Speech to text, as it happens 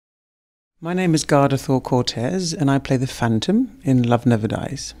My name is Gardar Thor Cortes, and I play the Phantom in Love Never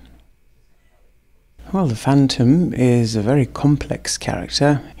Dies. Well, the Phantom is a very complex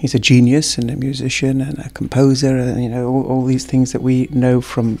character. He's a genius and a musician and a composer, and all these things that we know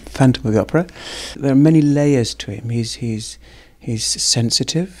from Phantom of the Opera. There are many layers to him. He's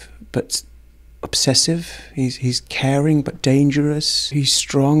sensitive but obsessive. He's caring but dangerous. He's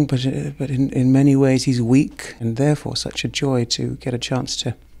strong, but in many ways he's weak, and therefore such a joy to get a chance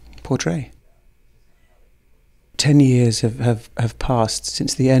to portray. 10 years have passed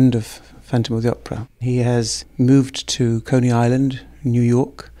since the end of Phantom of the Opera. He has moved to Coney Island, New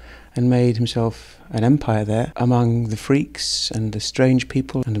York, and made himself an empire there among the freaks and the strange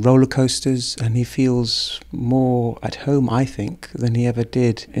people and the roller coasters, and he feels more at home, I think, than he ever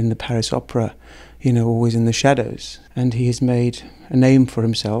did in the Paris Opera, always in the shadows. And he has made a name for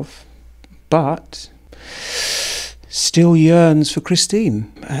himself, but still yearns for Christine,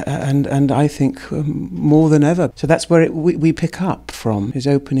 and I think more than ever. So that's where we pick up from. His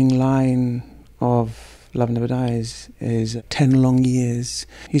opening line of Love Never Dies is 10 long years.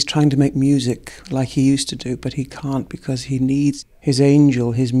 He's trying to make music like he used to do, but he can't because he needs his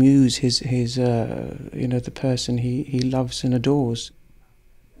angel, his muse, his the person he loves and adores.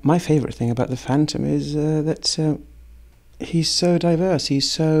 My favourite thing about the Phantom is that he's so diverse.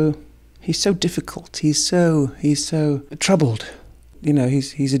 He's so difficult. He's so troubled.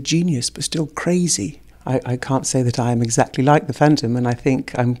 He's a genius, but still crazy. I can't say that I am exactly like the Phantom, and I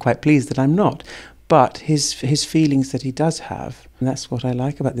think I'm quite pleased that I'm not. But his feelings that he does have, and that's what I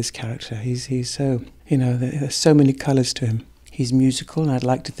like about this character. He's so, there's so many colours to him. He's musical, and I'd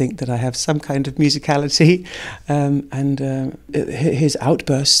like to think that I have some kind of musicality, and his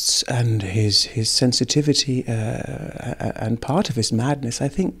outbursts and his sensitivity and part of his madness. I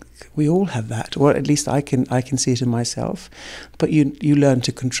think we all have that, or at least I can see it in myself. But you learn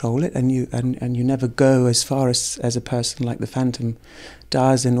to control it, and you never go as far as a person like the Phantom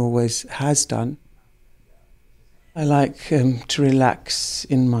does and always has done. I like to relax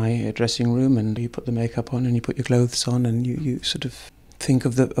in my dressing room, and you put the makeup on and you put your clothes on, and you sort of think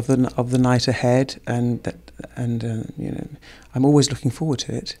of the night ahead, and I'm always looking forward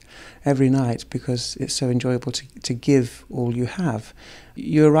to it every night because it's so enjoyable to give all you have.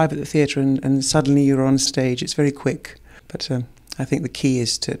 You arrive at the theatre and suddenly you're on stage. It's very quick, but I think the key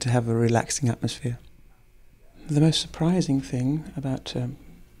is to have a relaxing atmosphere. The most surprising thing about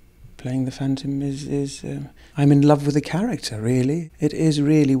playing the Phantom is I'm in love with the character, really. It is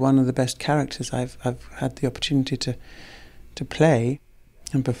really one of the best characters I've had the opportunity to play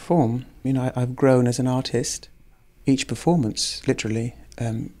and perform. I've grown as an artist. Each performance, literally,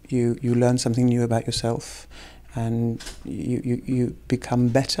 you learn something new about yourself, and you become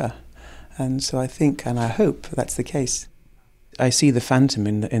better. And so I think, and I hope that's the case. I see the Phantom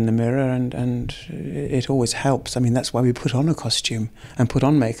in the mirror, and it always helps. I mean, that's why we put on a costume and put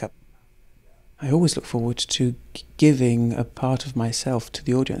on makeup. I always look forward to giving a part of myself to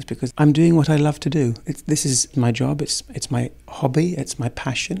the audience because I'm doing what I love to do. This is my job, it's my hobby, it's my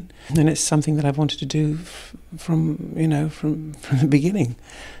passion, and it's something that I've wanted to do from the beginning.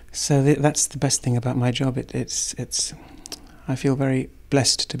 So that's the best thing about my job. I feel very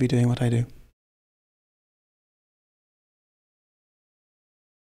blessed to be doing what I do.